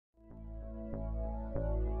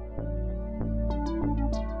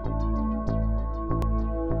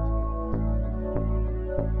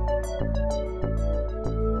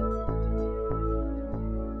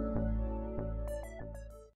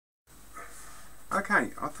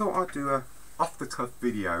Okay, I thought I'd do a off-the-cuff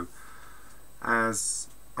video as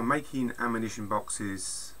I'm making ammunition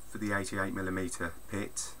boxes for the 88mm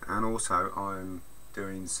pit, and also I'm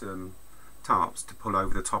doing some tarps to pull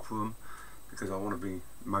over the top of them because I want to be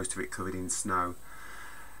most of it covered in snow.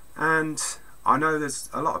 And I know there's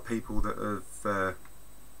a lot of people that have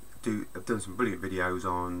done some brilliant videos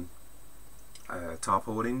on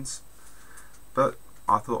tarpaulins, but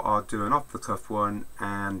I thought I'd do an off-the-cuff one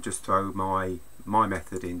and just throw my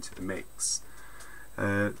method into the mix.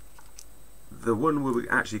 The one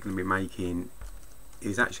we're actually going to be making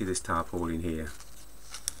is actually this tarpaulin here.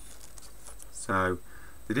 So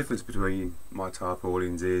the difference between my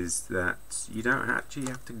tarpaulins is that you don't actually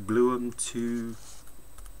have to glue them to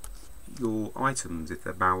your items if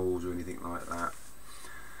they're barrels or anything like that.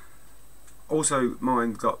 Also,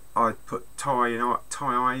 mine I put tie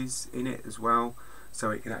eyes in it as well, so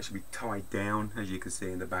it can actually be tied down, as you can see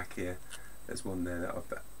in the back here. There's one there that I've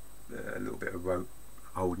got a little bit of rope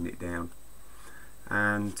holding it down.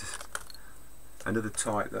 And another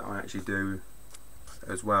type that I actually do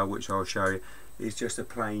as well, which I'll show you, is just a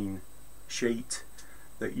plain sheet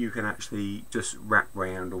that you can actually just wrap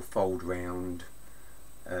round or fold round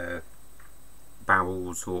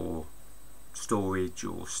barrels or storage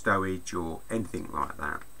or stowage or anything like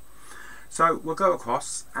that. So we'll go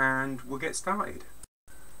across and we'll get started.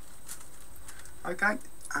 Okay,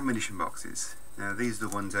 ammunition boxes. Now these are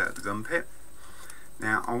the ones out of the gun pit.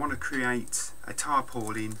 Now I want to create a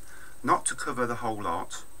tarpaulin, not to cover the whole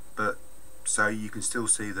lot, but so you can still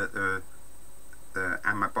see that the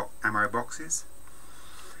ammo boxes.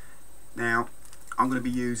 Now I'm going to be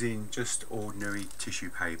using just ordinary tissue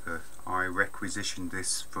paper. I requisitioned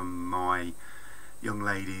this from my young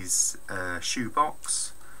lady's shoe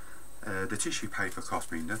box. The tissue paper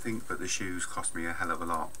cost me nothing, but the shoes cost me a hell of a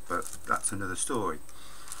lot, but that's another story.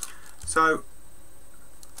 So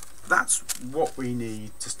that's what we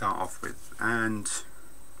need to start off with, and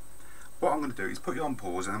what I'm going to do is put you on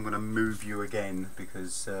pause and I'm going to move you again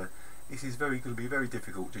because this is going to be very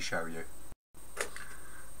difficult to show you.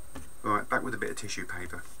 Right, back with a bit of tissue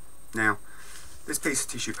paper. Now this piece of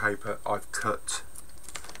tissue paper I've cut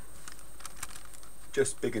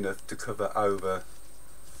just big enough to cover over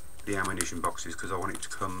the ammunition boxes because I want it to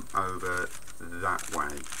come over that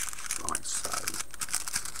way, like so.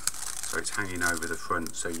 So it's hanging over the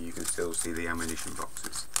front so you can still see the ammunition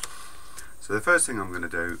boxes. So the first thing I'm going to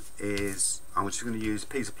do is I'm just going to use a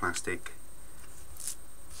piece of plastic.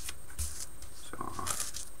 So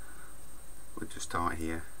we'll just start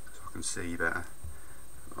here so I can see better.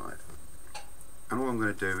 Right. And all I'm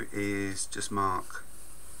going to do is just mark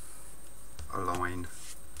a line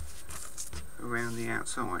around the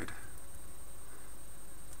outside.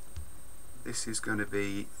 This is going to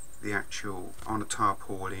be the actual, on a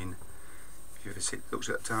tarpaulin, if you ever looked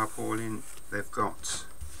at a tarpaulin, they've got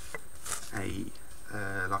a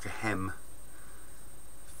like a hem,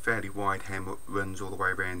 fairly wide hem that runs all the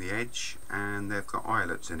way around the edge, and they've got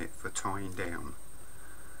eyelets in it for tying down.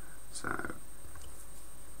 So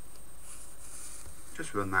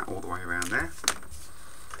just run that all the way around there.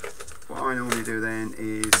 What I normally do then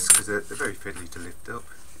is, because they're very fiddly to lift up,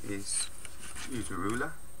 is use a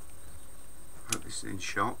ruler. I hope this is in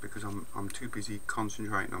shot because I'm too busy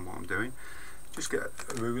concentrating on what I'm doing. Just get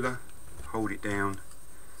a ruler, hold it down,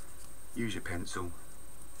 use your pencil,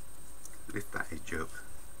 lift that edge up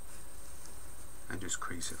and just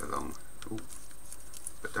crease it along. Ooh,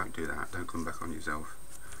 but don't do that, don't come back on yourself.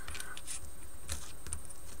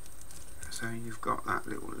 So you've got that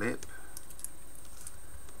little lip.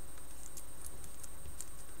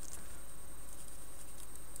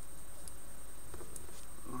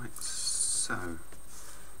 Like so.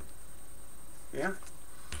 Yeah?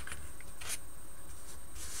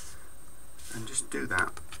 And just do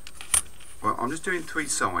that. Well, I'm just doing 3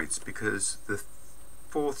 sides because the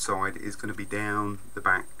 4th side is going to be down the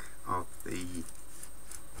back of the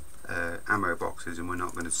ammo boxes and we're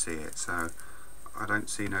not going to see it, so I don't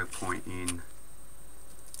see no point in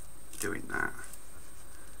doing that.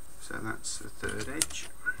 So that's the 3rd edge,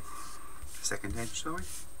 2nd edge, sorry.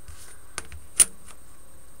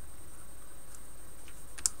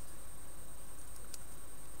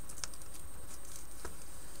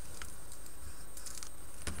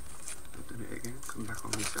 I've done it again, come back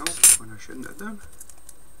on myself when I shouldn't have done.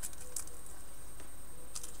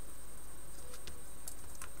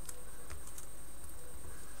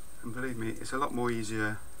 And believe me, it's a lot more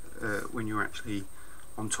easier when you're actually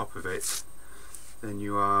on top of it than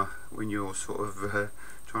you are when you're sort of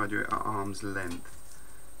trying to do it at arm's length.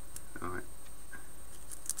 Right.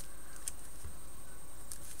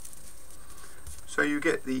 So you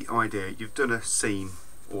get the idea. You've done a seam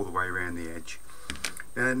all the way around the edge.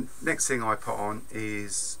 And next thing I put on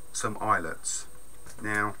is some eyelets.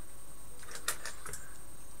 Now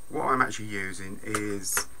what I'm actually using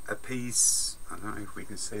is a piece, I don't know if we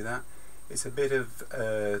can see that, it's a bit of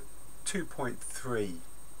 2.3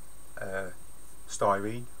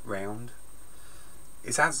 styrene round.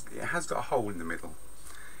 It has got a hole in the middle.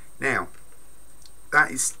 Now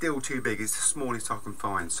that is still too big, it's the smallest I can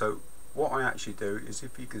find. So what I actually do is,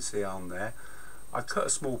 if you can see on there, I cut a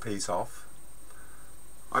small piece off,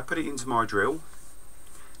 I put it into my drill,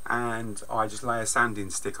 and I just lay a sanding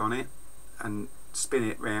stick on it and spin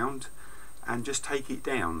it round and just take it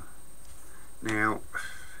down. Now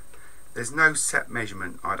there's no set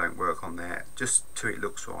measurement, I don't work on there, just till it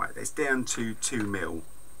looks right. It's down to 2 mil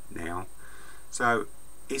now, so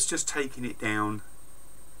it's just taking it down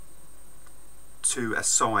to a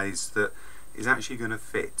size that is actually going to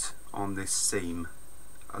fit on this seam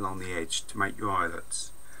along the edge to make your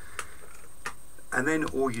eyelets. And then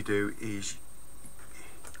all you do is,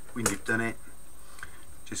 when you've done it,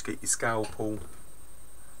 just get your scalpel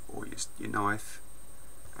or your knife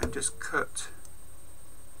and just cut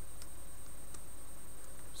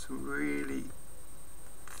some really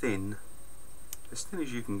thin, as thin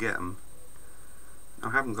as you can get them.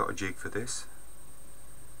 I haven't got a jig for this,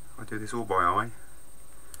 I do this all by eye.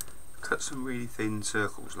 Cut some really thin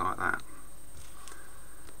circles like that.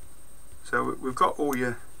 So we've got all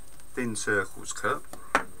your thin circles cut,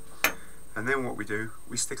 and then what we do,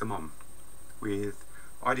 we stick them on with,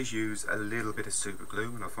 I just use a little bit of super glue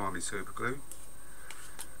when I find my super glue.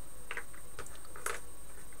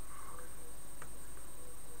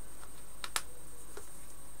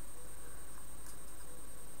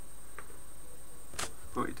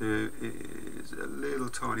 What you do is a little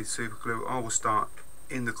tiny super glue. I will start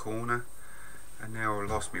in the corner, and now I've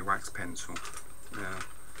lost my wax pencil. Now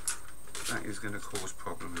that is going to cause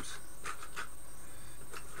problems.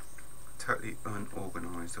 Totally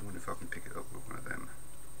unorganised. I wonder if I can pick it up with one of them.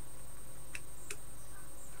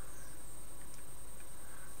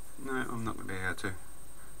 No, I'm not going to be able to.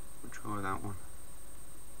 We'll try that one.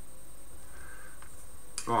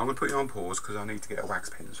 Right, I'm going to put you on pause because I need to get a wax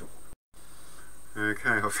pencil. Okay,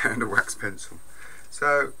 I found a wax pencil.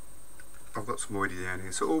 So I've got some already down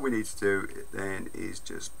here. So all we need to do then is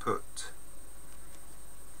just put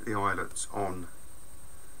the eyelets on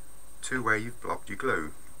to where you've blocked your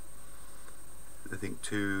glue. Nothing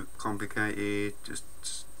too complicated, just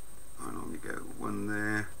I normally go one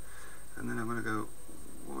there, and then I'm going to go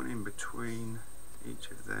one in between each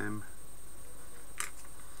of them,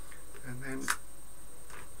 and then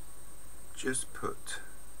just put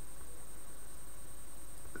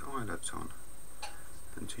the eyelets on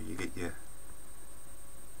until you get your,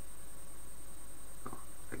 oh,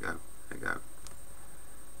 there you go, there you go.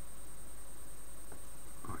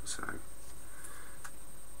 Right,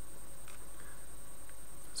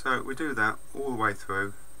 so we do that all the way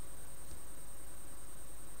through.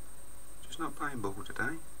 Just not playing ball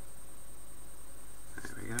today.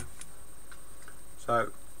 There we go.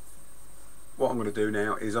 So what I'm going to do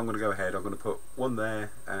now is I'm going to go ahead, I'm going to put one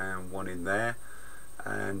there and one in there,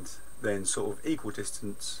 and then sort of equal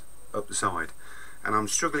distance up the side. And I'm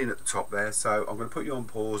struggling at the top there, so I'm going to put you on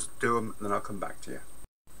pause, do them, and then I'll come back to you.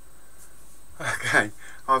 Okay,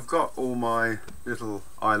 I've got all my little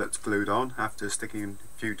eyelets glued on after sticking a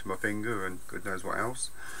few to my finger and good knows what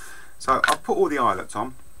else. So I've put all the eyelets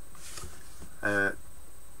on. Well,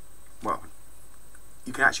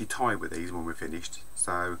 you can actually tie with these when we're finished.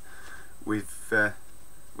 So we'll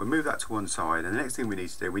move that to one side, and the next thing we need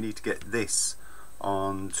to do, we need to get this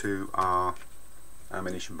onto our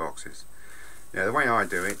ammunition boxes. Now the way I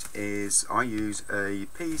do it is I use a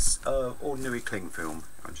piece of ordinary cling film.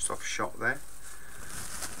 I'm just off shot there.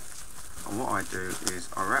 And what I do is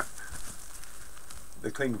I wrap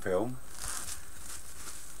the cling film,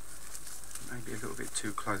 maybe a little bit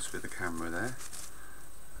too close with the camera there,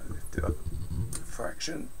 I lift it up a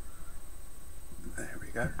fraction, there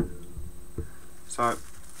we go. So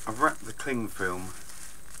I've wrapped the cling film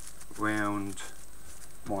round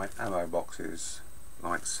my ammo boxes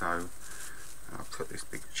like so. I'll cut this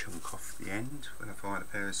big chunk off the end when I find a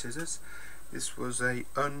pair of scissors. This was a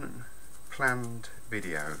unplanned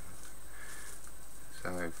video.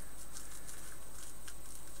 So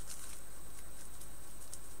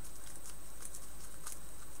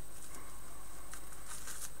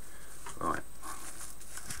right.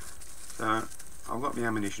 So I've got my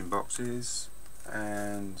ammunition boxes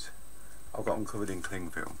and I've got them covered in cling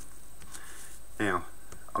film. Now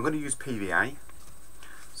I'm going to use PVA.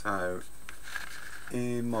 So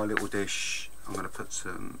in my little dish I'm going to put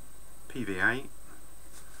some PVA,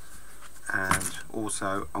 and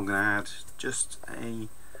also I'm going to add just a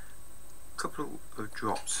couple of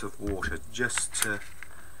drops of water just to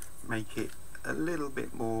make it a little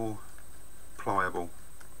bit more pliable.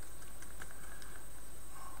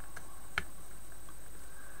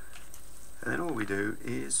 And then all we do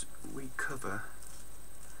is we cover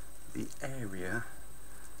the area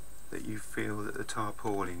that you feel that the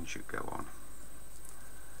tarpaulin should go on,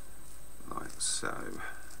 like so,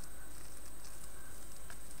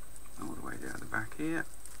 all the way down the back here.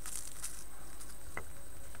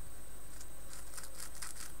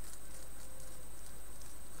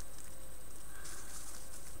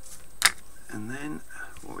 And then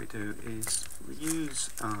what we do is we use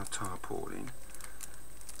our tarpaulin,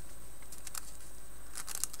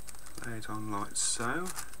 lay it on like so.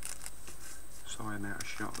 Sorry, I'm out of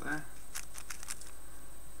shot there.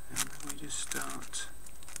 And then we just start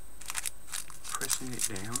pressing it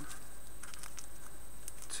down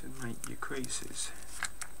to make your creases.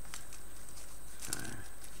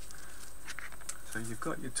 So you've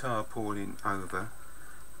got your tarpaulin over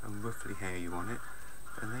and roughly how you want it,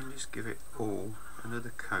 and then just give it all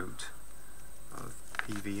another coat of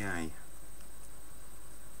PVA,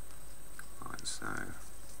 like so.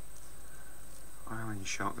 I'm in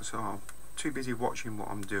shock, so I'm too busy watching what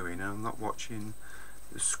I'm doing and I'm not watching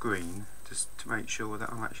the screen just to make sure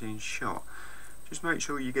that I'm actually in shot. Just make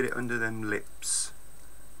sure you get it under them lips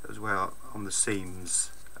as well, on the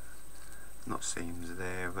seams, not seams,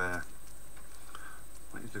 they're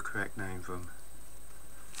what is the correct name for them?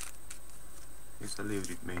 It's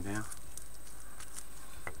eluded me now.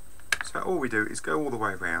 So all we do is go all the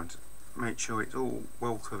way around, make sure it's all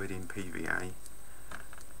well covered in PVA.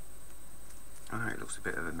 I know it looks a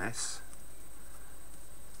bit of a mess.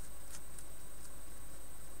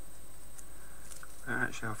 But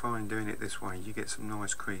actually I find doing it this way you get some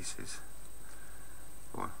nice creases,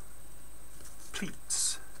 or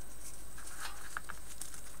pleats.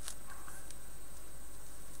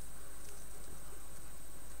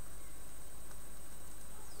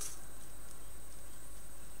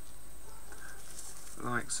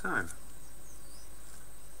 Like so.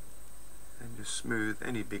 Then just smooth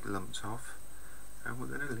any big lumps off, and we're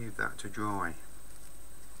going to leave that to dry.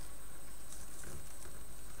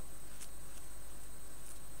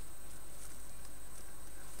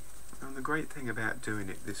 And the great thing about doing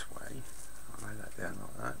it this way, I'll lay that down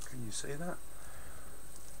like that, can you see that?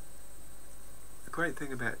 The great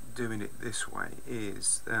thing about doing it this way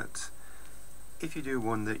is that if you do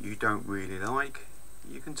one that you don't really like,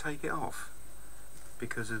 you can take it off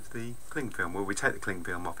because of the cling film. Well, we take the cling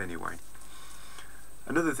film off anyway.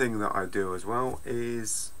 Another thing that I do as well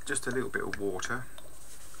is just a little bit of water,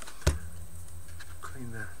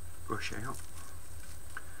 clean the brush out,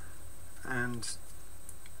 and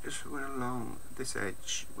just run along this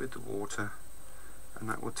edge with the water, and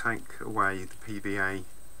that will take away the PVA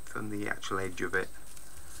from the actual edge of it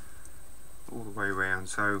all the way around,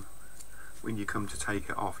 so when you come to take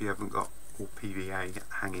it off you haven't got all PVA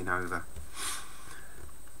hanging over.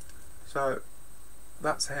 So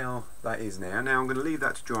that's how that is now. Now I'm going to leave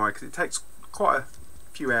that to dry because it takes quite a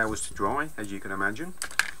few hours to dry, as you can imagine.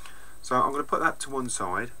 So I'm going to put that to one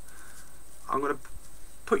side. I'm going to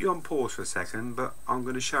put you on pause for a second, but I'm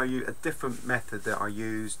going to show you a different method that I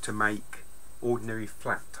use to make ordinary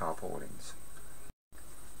flat tarpaulins.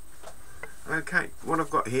 Okay, what I've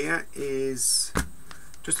got here is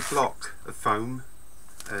just a block of foam,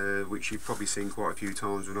 which you've probably seen quite a few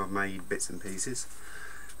times when I've made bits and pieces.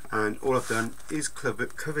 And all I've done is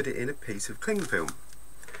covered it in a piece of cling film.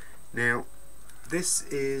 Now this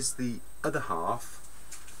is the other half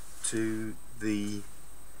to the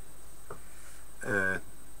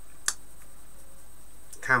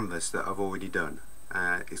canvas that I've already done.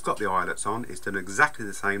 It's got the eyelets on, it's done exactly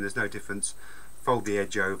the same, there's no difference. Fold the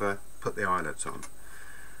edge over, put the eyelets on,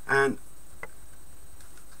 and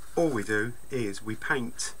all we do is we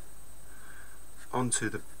paint onto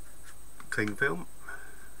the cling film.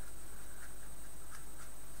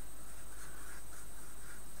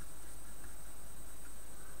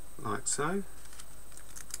 Like so,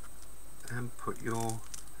 and put your,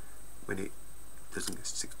 when it doesn't get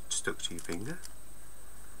stuck to your finger,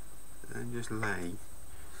 then just lay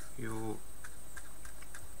your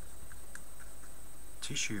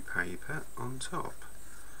tissue paper on top,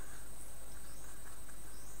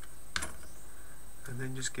 and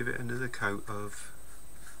then just give it another coat of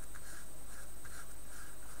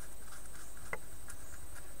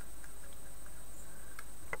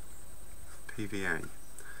PVA.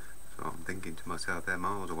 So I'm thinking to myself, they're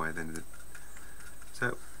miles away then.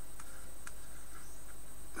 So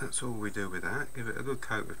that's all we do with that. Give it a good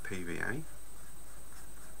coat of PVA.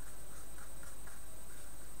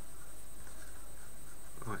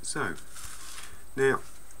 Like so. Now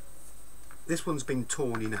this one's been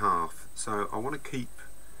torn in half, so I want to keep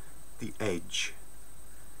the edge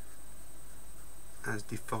as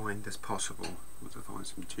defined as possible. We'll find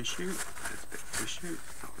some tissue. There's a bit of tissue,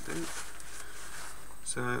 that will do.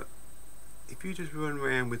 So if you just run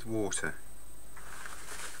around with water,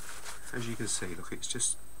 as you can see, look, it's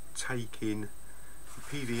just taking the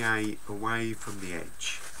PVA away from the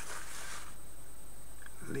edge,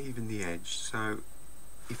 leaving the edge. So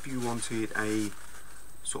if you wanted a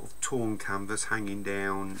sort of torn canvas hanging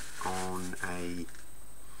down on a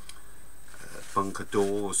bunker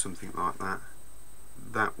door or something like that,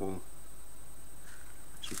 that will,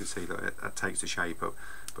 as you can see, look, that takes the shape up.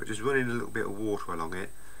 But just running a little bit of water along it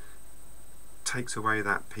takes away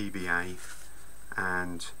that PVA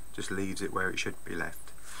and just leaves it where it should be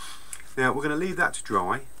left. Now we're going to leave that to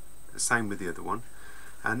dry, the same with the other one,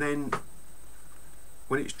 and then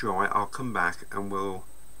when it's dry I'll come back and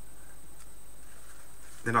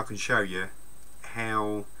then I can show you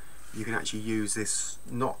how you can actually use this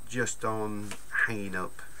not just on hanging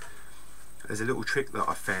up. There's a little trick that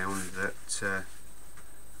I found that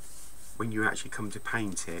when you actually come to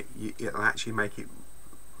paint it, it'll actually make it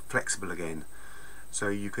flexible again, so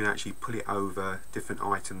you can actually pull it over different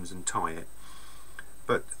items and tie it.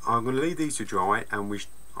 But I'm going to leave these to dry, and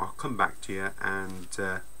I'll come back to you, and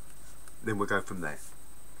then we'll go from there.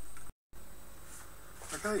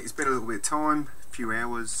 Okay, it's been a little bit of time, a few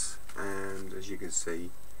hours, and as you can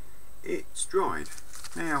see, it's dried.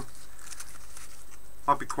 Now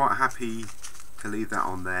I'd be quite happy to leave that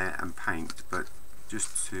on there and paint, but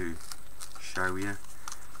just to show you,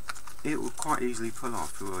 it will quite easily pull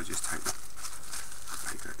off. We'll just take the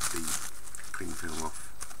cling film off.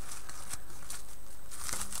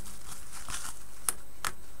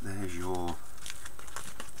 There's your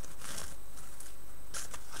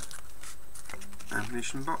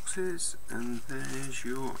ammunition boxes, and there's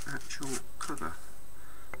your actual cover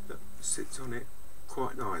that sits on it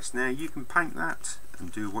quite nice. Now you can paint that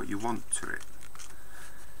and do what you want to it.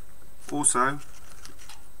 Also,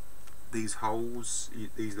 these holes,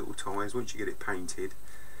 these little ties, once you get it painted,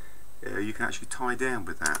 you can actually tie down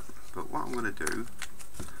with that. But what I'm going to do,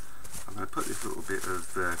 I'm going to put this little bit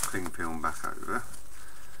of cling film back over,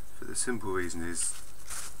 for the simple reason is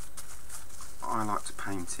I like to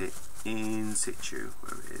paint it in situ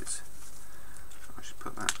where it is. I should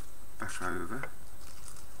put that back over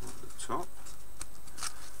at the top,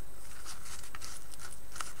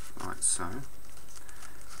 like so,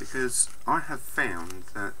 because I have found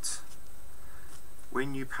that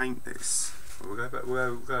when you paint this, we'll go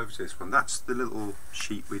over to this one. That's the little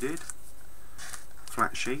sheet we did,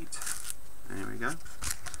 flat sheet. There we go.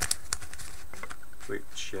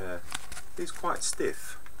 Which is quite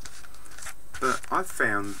stiff. But I've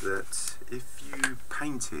found that if you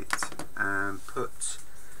paint it and put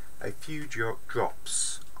a few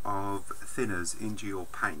drops of thinners into your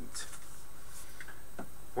paint,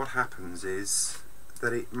 what happens is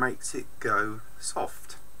that it makes it go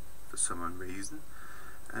soft for some reason.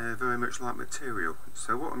 Very much like material.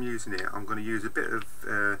 So what I'm using here, I'm going to use a bit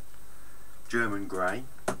of German grey,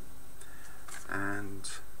 and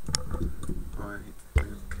I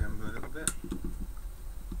move the camera a little bit.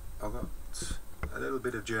 I've got a little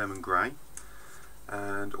bit of German grey,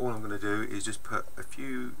 and all I'm going to do is just put a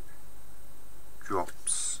few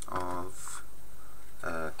drops of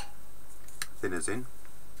thinners in.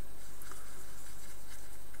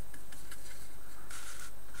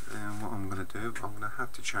 And what I'm going to do, I'm going to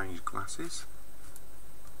have to change glasses.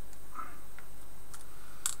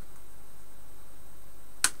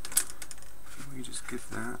 We just give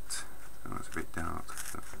that. Oh, it's a bit dark.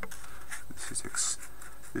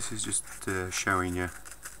 This is just showing you.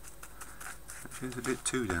 Actually, it's a bit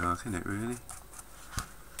too dark, isn't it? Really.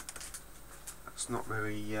 That's not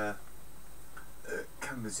very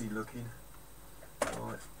canvasy looking.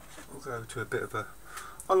 Right, we'll go to a bit of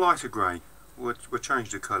a lighter grey. We'll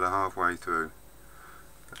change the colour halfway through.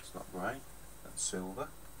 That's not grey, that's silver.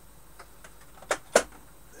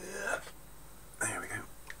 There we go.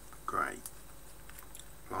 Grey.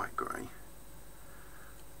 Light grey.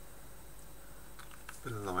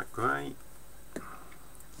 Bit of light grey. A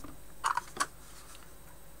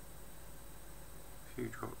few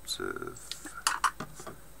drops of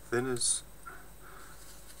thinners.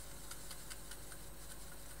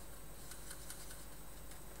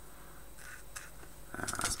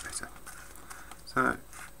 That's better. So,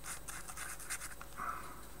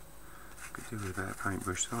 could do with a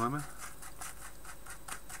paintbrush timer.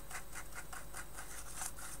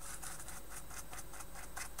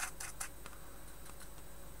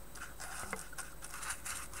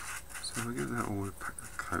 So we'll give that all a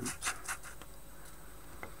coat.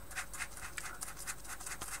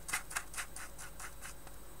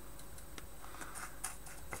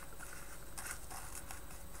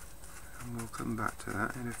 And we'll come back to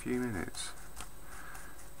that in a few minutes.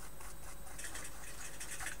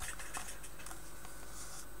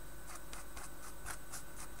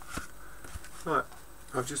 Right,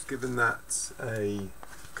 I've just given that a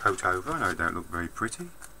coat over. I know it don't look very pretty,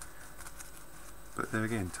 but there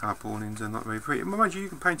again, tarpaulins are not very pretty. Mind you, you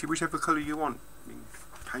can paint it whichever colour you want. You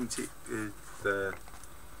can paint it with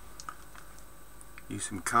use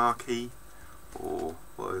some khaki, or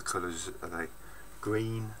what other colours are they?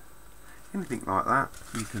 Green, anything like that.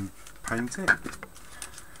 You can paint it.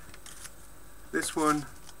 This one,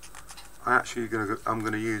 I'm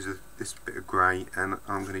going to use this bit of grey, and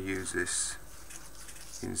I'm going to use this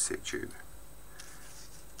in situ.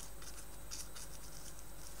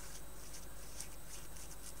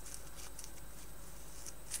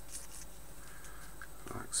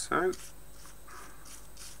 Like so.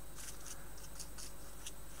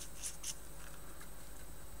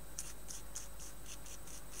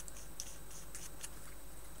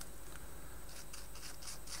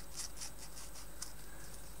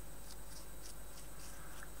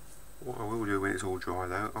 What I will do when it's all dry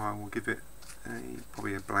though, I will give it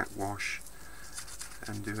probably a black wash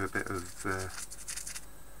and do a bit of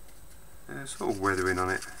sort of weathering on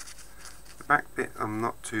it. The back bit I'm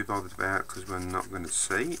not too bothered about because we're not going to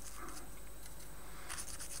see,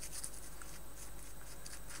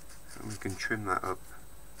 and we can trim that up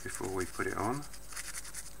before we put it on.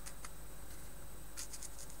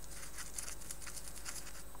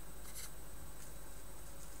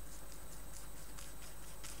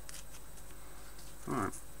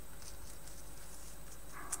 Right.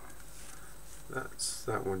 That's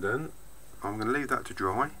that one done. I'm going to leave that to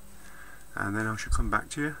dry, and then I shall come back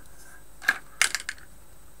to you.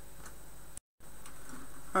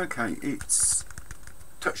 Okay, it's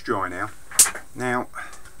touch dry now. Now,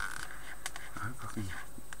 I hope I can.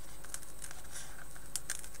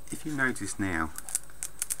 If you notice now,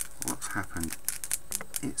 what's happened?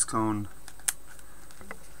 It's gone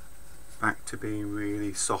back to being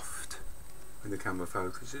really soft when the camera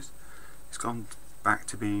focuses. It's gone back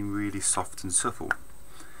to being really soft and supple.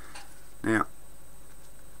 Now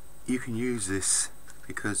you can use this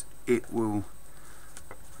because it will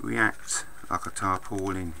react like a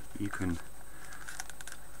tarpaulin. You can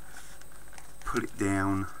pull it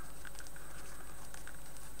down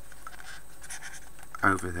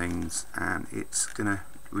over things and it's gonna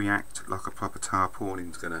react like a proper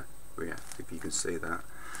tarpaulin's gonna react, if you can see that.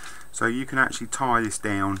 So you can actually tie this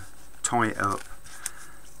down, tie it up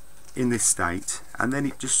in this state, and then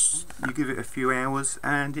you give it a few hours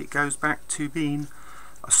and it goes back to being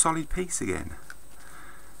a solid piece again.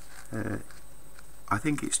 I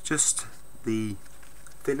think it's just the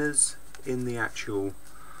thinners in the actual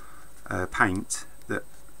paint that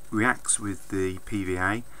reacts with the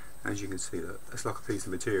PVA. As you can see, that's like a piece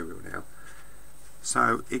of material now,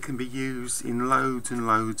 so it can be used in loads and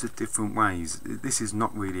loads of different ways. This is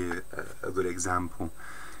not really a good example.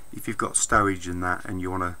 If you've got stowage and that, and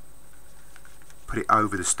you want to put it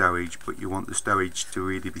over the stowage, but you want the stowage to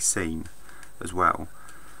really be seen as well,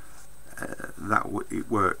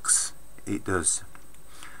 it works. It does.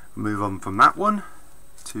 Move on from that one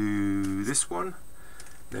to this one.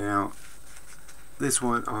 Now this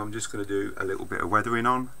one I'm just going to do a little bit of weathering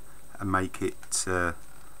on and make it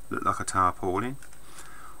look like a tarpaulin.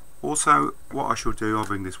 Also, what I shall do, I'll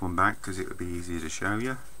bring this one back because it would be easier to show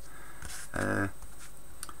you. The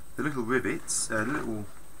little rivets, little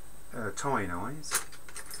tying eyes.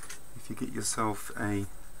 If you get yourself a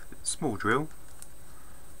small drill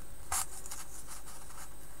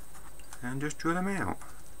and just drill them out.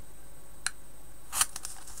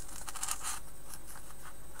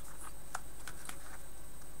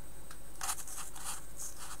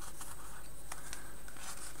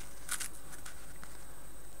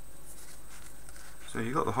 So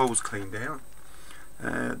you've got the holes cleaned out,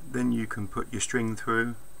 then you can put your string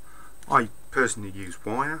through. I personally use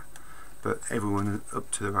wire, but everyone up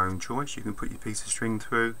to their own choice. You can put your piece of string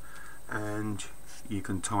through and you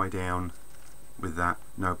can tie down with that,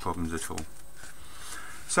 no problems at all.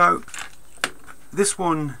 So this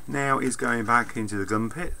one now is going back into the gun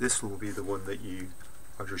pit. This will be the one that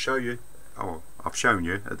I shall show you, or I've shown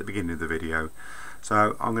you at the beginning of the video.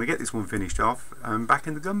 So I'm going to get this one finished off and back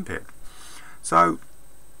in the gun pit. So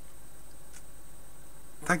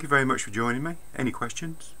thank you very much for joining me. Any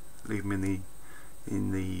questions, leave them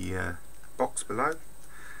in the box below,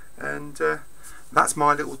 and that's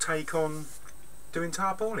my little take on doing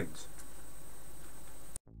tarpaulins.